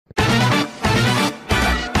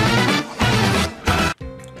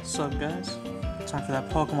up, guys? Time for that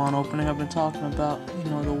Pokemon opening I've been talking about.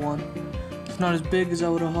 You know, the one. It's not as big as I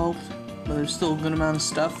would have hoped, but there's still a good amount of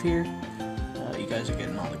stuff here. You guys are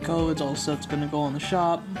getting all the codes, all the stuff's gonna go in the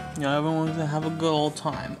shop. You know, everyone's gonna have a good old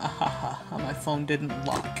time. Ahaha, my phone didn't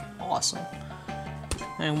lock. Awesome.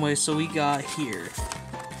 Anyway, so we got here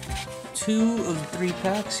 2 of 3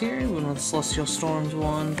 packs here. One with Celestial Storms,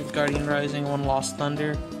 one with Guardian Rising, one Lost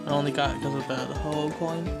Thunder. I only got it because of the Ho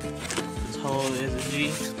coin. This Ho is a G.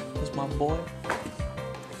 This is my boy.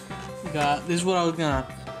 We got, this is what I was gonna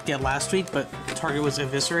get last week, but Target was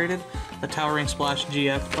eviscerated. The Towering Splash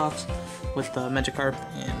GX box with the Magikarp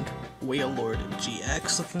and Wailord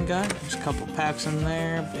GX looking guy. There's a couple packs in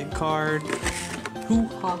there, big card.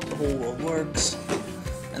 Hoo-ha, the whole world works.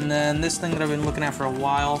 And then this thing that I've been looking at for a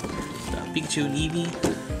while, the Pikachu and Eevee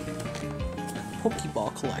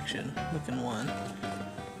Pokeball collection looking one.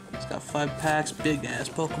 It's got 5 packs, big ass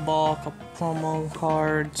Pokeball, a couple promo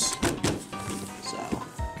cards. So,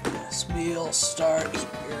 yes, we'll start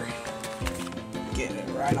here. Get it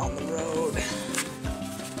right on the road.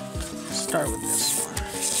 Start with this one.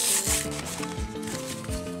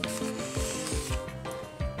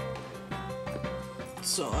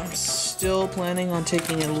 So I'm still planning on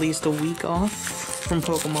taking at least a week off from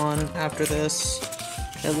Pokemon after this.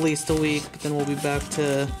 At least a week, but then we'll be back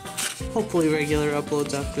to hopefully regular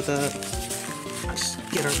uploads after that. Just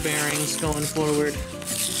get our bearings going forward.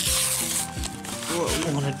 What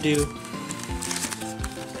we want to do.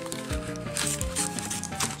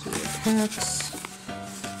 So we have packs.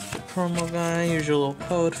 The promo guy, usual little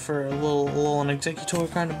code for a little executor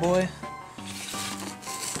kind of boy.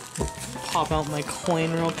 Pop out my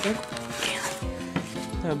coin real quick.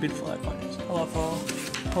 That beautiful icon is. I love Ho.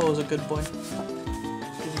 Ho is a good boy.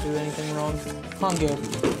 Didn't do anything wrong. Hangyo.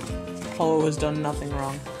 Ho has done nothing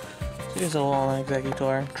wrong. So here's a little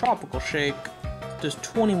executor. Tropical Shake. Does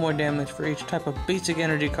 20 more damage for each type of basic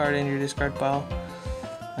energy card in your discard pile.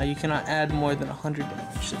 You cannot add more than 100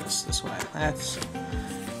 damage to this way.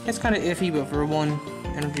 It's kind of iffy, but for 1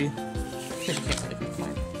 energy, you can't really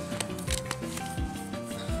complain.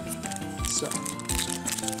 So,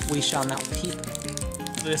 we shall now peep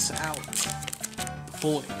this out,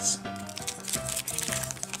 boys.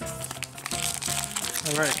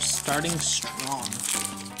 Alright, starting strong.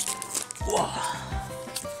 Whoa.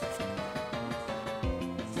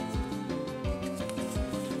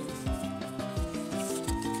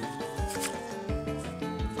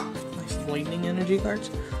 Nice lightning energy cards.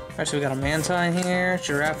 Alright, so we got a Mantine here,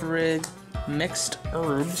 Girafarig, Mixed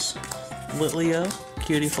Herbs, Litleo,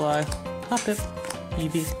 Cutiefly, Hoppip,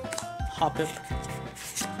 Eevee, Hoppip,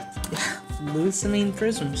 Lucamine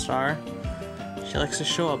Prism Star. She likes to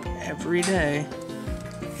show up every day.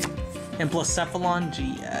 And Blacephalon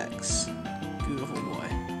GX. Beautiful boy.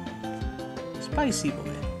 Spicy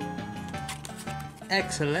boy.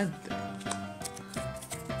 Excellent.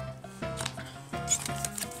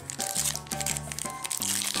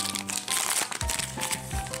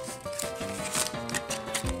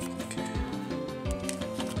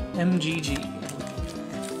 MGG.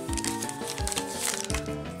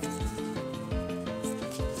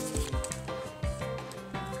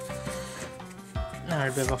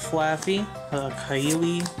 Alright, we have a Flaffy, a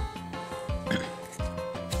Kylie,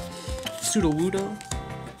 Sudowoodo,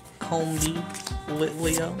 Combi,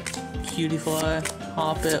 Litleo, Cutiefly,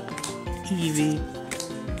 Hoppip, Eevee,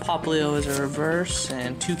 Poplio is a reverse,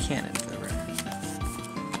 and 2 Cannon for the rare.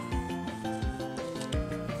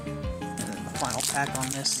 Final pack on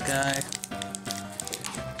this guy.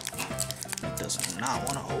 It does not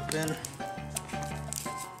want to open.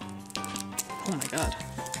 Oh my god.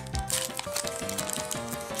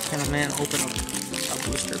 Can a man open a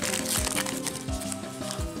booster pack?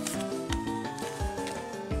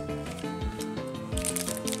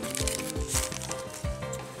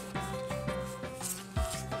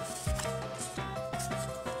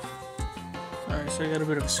 Alright, so I got a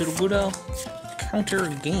bit of Sudowoodo, Counter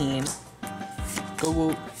Gain,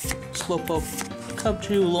 Go-Go, Slowpoke,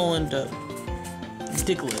 Cubchoo, Alolan,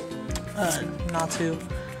 Diglett, Natu,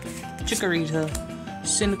 Chikorita,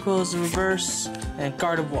 Cyndaquil is the reverse, and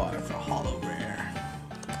Gardevoir for a holo rare.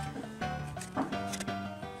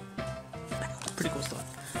 Pretty cool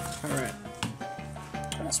stuff. Alright.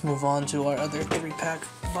 Let's move on to our other 3-pack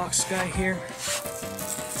box guy here.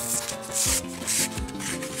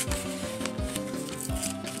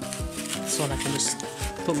 This one I can just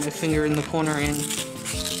put my finger in the corner and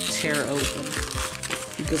tear open.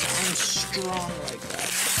 Because I'm strong like that.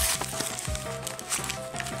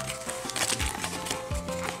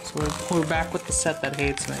 So we're back with the set that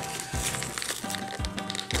hates me.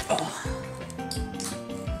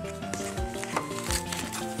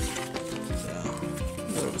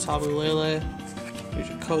 Tapu Lele. Here's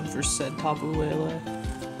your code for said Tapu Lele.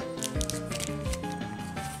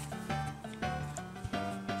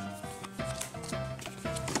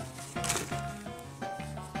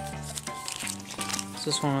 This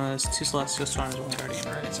is one of those 2 Celestial Storms, 1 Guardian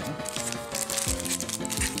Rising.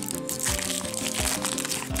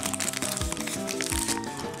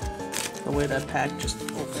 The way that pack just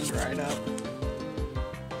opened right up.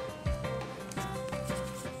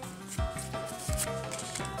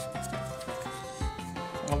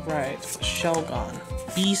 Alright, Shelgon,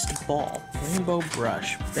 Beast Ball, Rainbow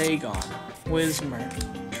Brush, Bagon, Whismur,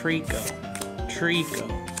 Trico,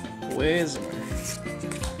 Whismur,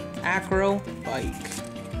 Acro, Bike,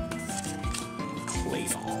 and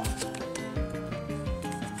Claydol.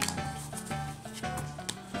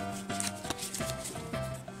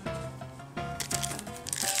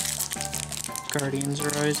 Guardians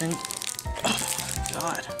Rising. Oh my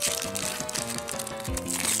god.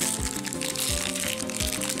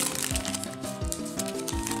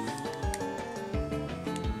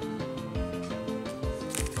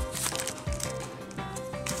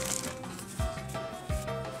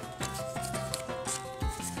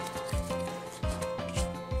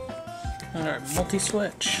 Alright,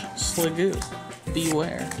 multi-switch, Sliggoo,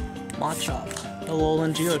 Beware, Machop,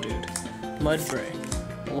 Alolan Geodude, Mudbray,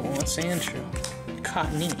 Alolan Sandshrew,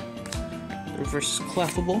 Cottonee, Reverse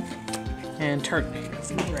Clefable, and Turtonator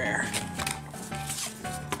for rare.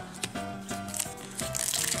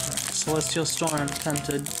 Alright, Celestial Storm attempt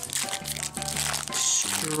to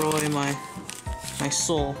destroy my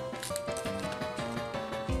soul.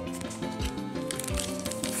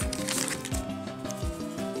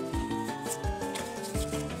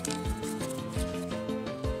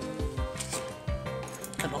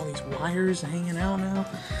 Got all these wires hanging out now.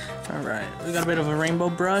 Alright, we got a bit of a Rainbow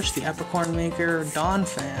Brush, the Apricorn Maker,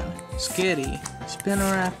 Donphan, Skitty,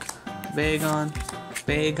 Spinarak,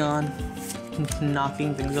 Bagon,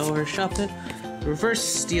 knocking things over, Shuppet,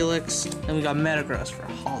 Reverse Steelix, and we got Metagross for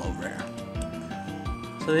a Holo Rare.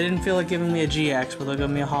 So they didn't feel like giving me a GX, but they'll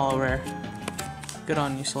give me a Holo Rare. Good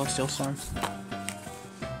on you, Celestial Storm.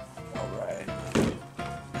 Alright.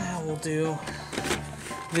 Now we'll do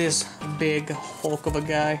this big hulk of a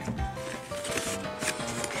guy.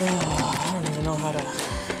 Oh, I don't even know how to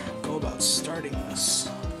go about starting this.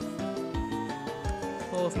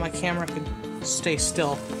 Well, if my camera could stay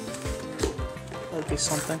still, that'd be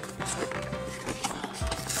something.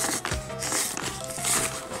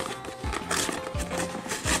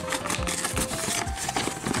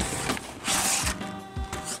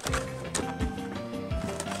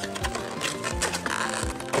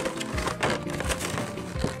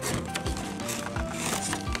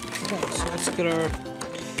 Okay, so let's get our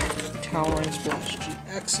Towering Splash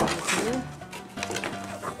GX over here.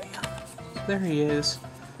 There he is.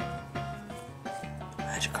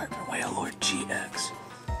 Magikarp and Wailord GX.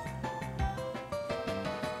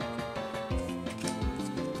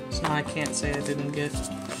 So now I can't say I didn't get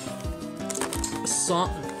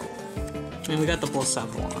something cool. I mean, we got the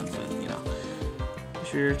Blacephalon, but you know.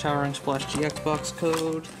 Here's your Towering Splash GX box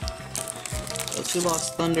code. Let's do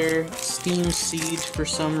Lost Thunder, Steam Siege for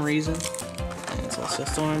some reason. Celestial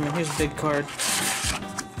Storm, and here's a big card.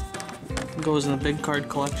 Goes in the big card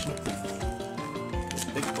collection.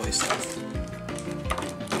 Big boy stuff.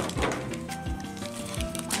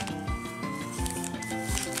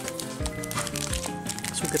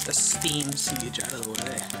 So we'll get the Steam Siege out of the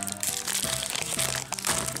way.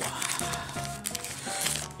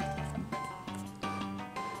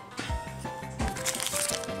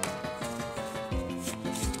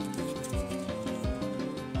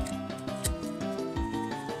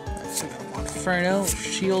 Inferno,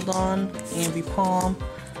 Shieldon, Ambipom,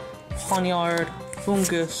 Pawniard,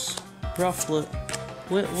 Fungus, Rufflet,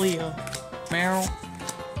 Litleo, Meryl,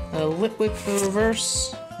 Litwick for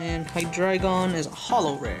reverse, and Hydreigon is a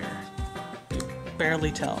Holo Rare. You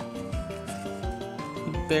barely tell.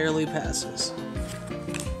 He barely passes.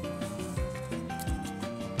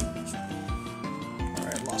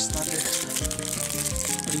 Alright, Lost Thunder.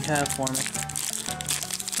 What do you have for me?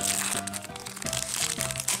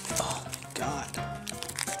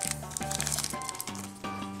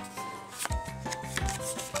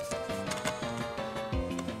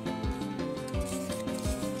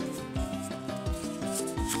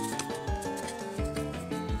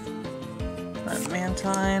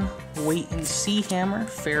 Mantine, Wait and See Hammer,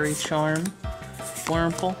 Fairy Charm,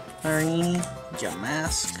 Wurmple, Marini,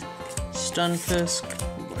 Yamask, Stunfisk,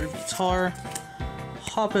 Larvitar,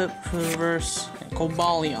 Hoppip for the reverse, and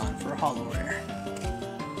Cobalion for a Holo Rare.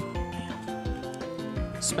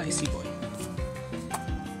 Damn. Spicy boy.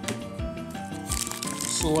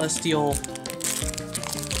 Celestial.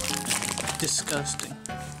 Disgusting.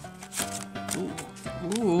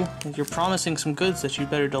 Ooh, you're promising some goods that you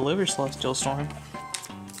better deliver, Celestial Storm.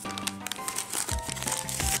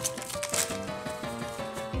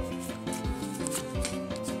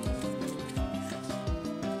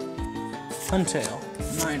 Huntail,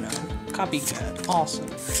 Minun, Copycat, Awesome,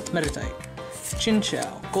 Metatite,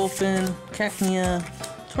 Chinchou, Golfin, Cacnea,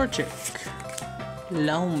 Torchic,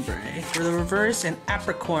 Lombre for the reverse, and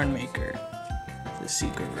Apricorn Maker. The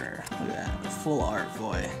secret rare. Look at that. Full art,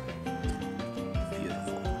 boy.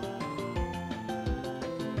 Beautiful.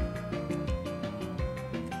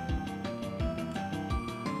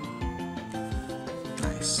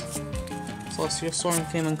 Nice. Celestial Storm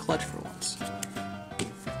came in clutch for once.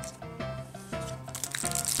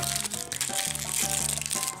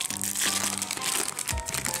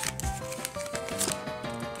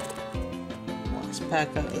 Last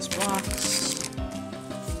pack out of this box.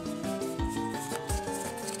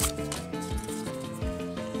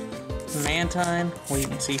 Mantine, Wait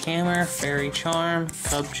and See Hammer, Fairy Charm,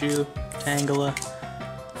 Cubchoo, Tangela,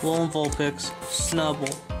 Lone Vulpix,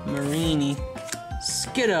 Snubble, Marini,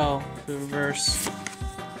 Skiddo for reverse,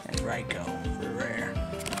 and Raikou for rare.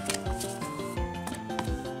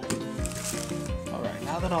 Alright,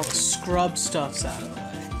 now that all the scrub stuff's out of the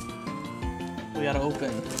way, we gotta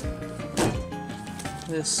open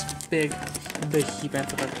this big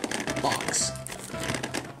behemoth of a box.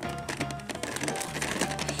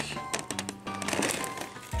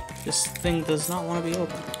 This thing does not want to be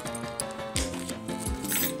opened.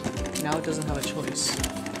 Now it doesn't have a choice.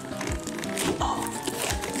 Oh.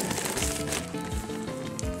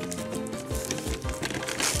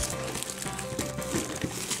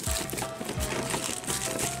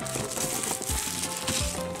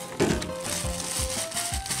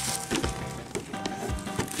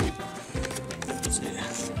 Let's see.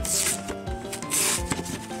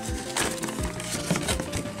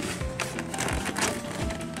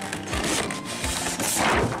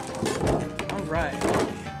 Right,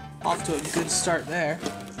 off to a good start there.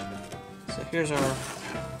 So here's our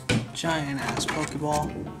giant ass Pokeball.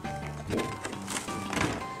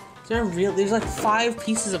 There's like 5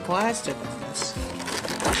 pieces of plastic on this.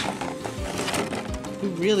 We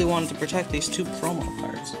really wanted to protect these 2 promo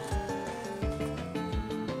cards.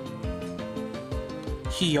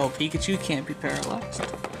 Yo, Pikachu can't be paralyzed.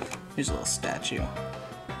 Here's a little statue.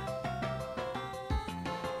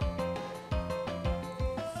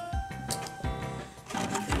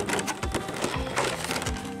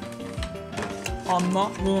 I'm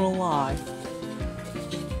not gonna lie.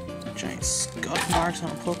 Giant scuff marks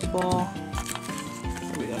on a Pokeball.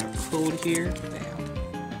 We got our code here. Damn.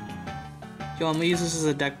 Yo, I'm gonna use this as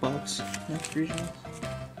a deck box. Next region.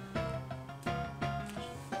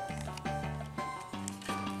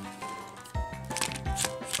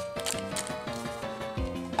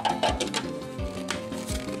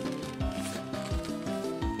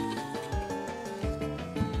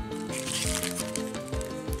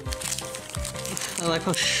 I like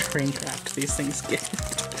how shrink wrapped these things get.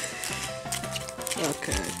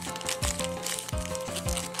 Okay.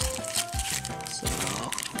 So,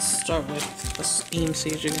 let's start with the Steam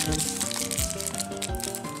Siege again.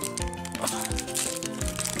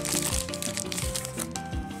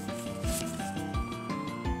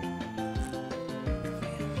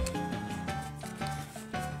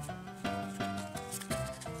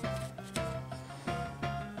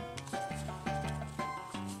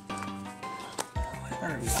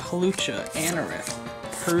 Hawlucha, Anorith,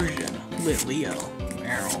 Persian, Litleo,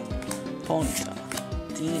 Meryl, Ponyta,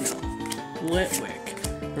 Dino, Litwick.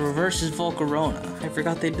 The reverse is Volcarona. I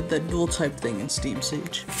forgot they did that dual type thing in Steam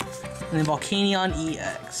Siege. And then Volcanion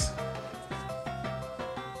EX.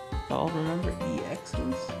 Y'all remember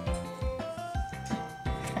EXs?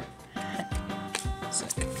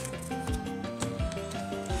 Second.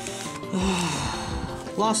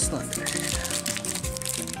 Lost Thunder.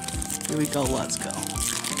 Here we go, let's go.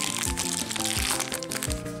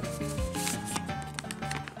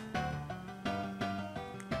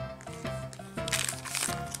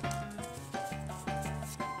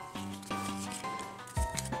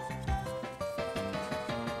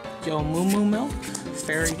 Yo, Moo Milk,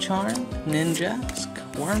 Fairy Charm, Ninjask,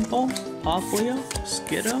 Wurmple, Popplio,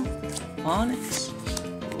 Skiddo, Onyx,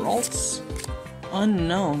 Ralts,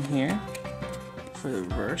 Unknown here for the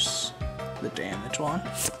reverse, the damage one,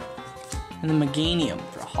 and the Meganium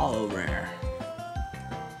for Hollow Rare.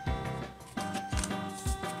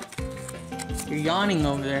 You're yawning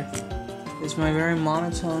over there. Is my very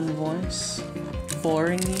monotone voice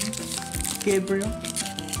boring you, Gabriel?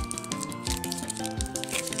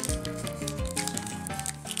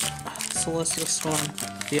 Celestial Storm,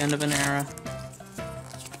 the end of an era.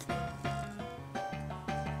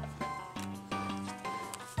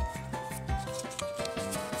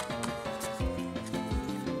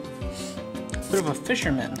 Bit of a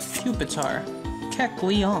fisherman, Pupitar, Keck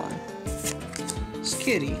Leon,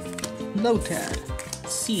 Skitty, Lotad,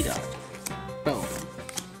 Seedot, Bone,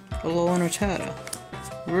 Alolan Rattata,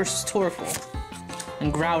 Reverse Torkoal,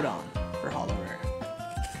 and Groudon for Holo Rare.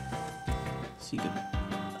 So you can,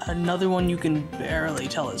 another one you can barely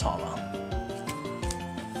tell is Holo.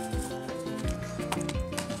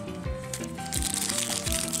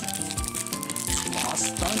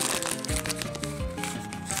 Lost Thunder.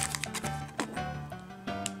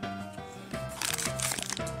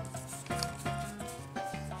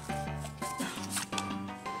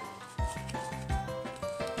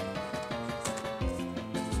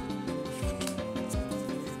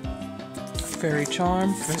 Fairy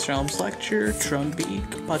Charm, Professor Elm's Lecture, Trumbeak,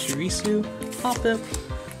 Pachirisu, Hoppip,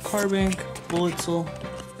 Carbink, Bullitzel,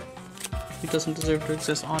 he doesn't deserve to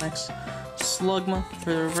exist, Onyx, Slugma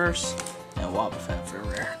for the reverse, and Wobbuffet for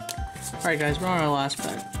rare. Alright guys, we're on our last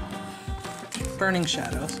pack. Burning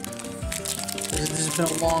Shadows. This has been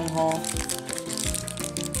a long haul.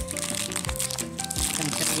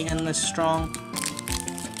 And can we end this strong?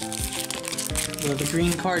 Well, the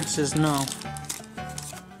green card says no.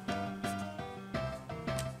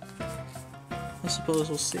 I suppose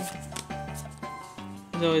we'll see.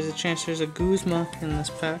 There's always a chance there's a Guzma in this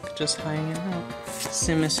pack, just hanging out.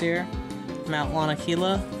 Simis here, Mount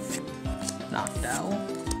Lanakila,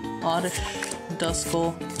 Noctowl, Oddish,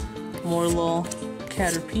 Duskull, Morlul,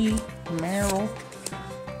 Caterpie, Marill.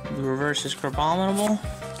 The reverse is Crabominable,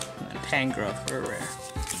 and Tangrowth for a rare.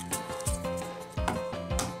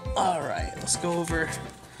 Alright, let's go over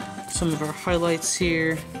some of our highlights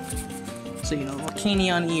here. So, you know,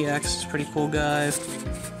 Volcanion EX is a pretty cool guy.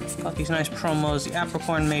 Got these nice promos. The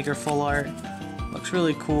Apricorn Maker full art looks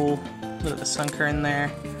really cool. Look at the Sunkern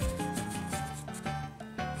there.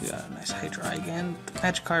 We got a nice Hydreigon. The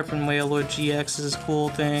Magikarp and Wailord GX is a cool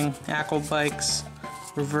thing. Aquabikes,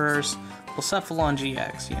 Reverse, Blacephalon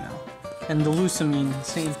GX, you know. And the Lusamine,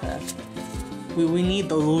 same pack. We need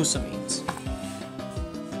those Lusamines.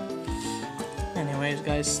 Anyways,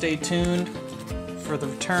 guys, stay tuned for the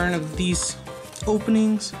return of these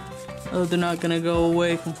openings. Oh, they're not gonna go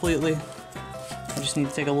away completely. I just need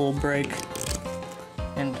to take a little break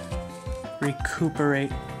and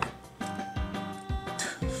recuperate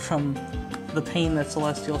from the pain that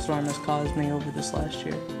Celestial Storm has caused me over this last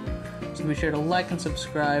year. So be sure to like and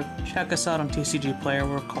subscribe. Check us out on TCGPlayer.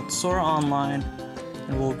 We're called Sora Online,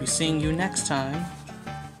 and we'll be seeing you next time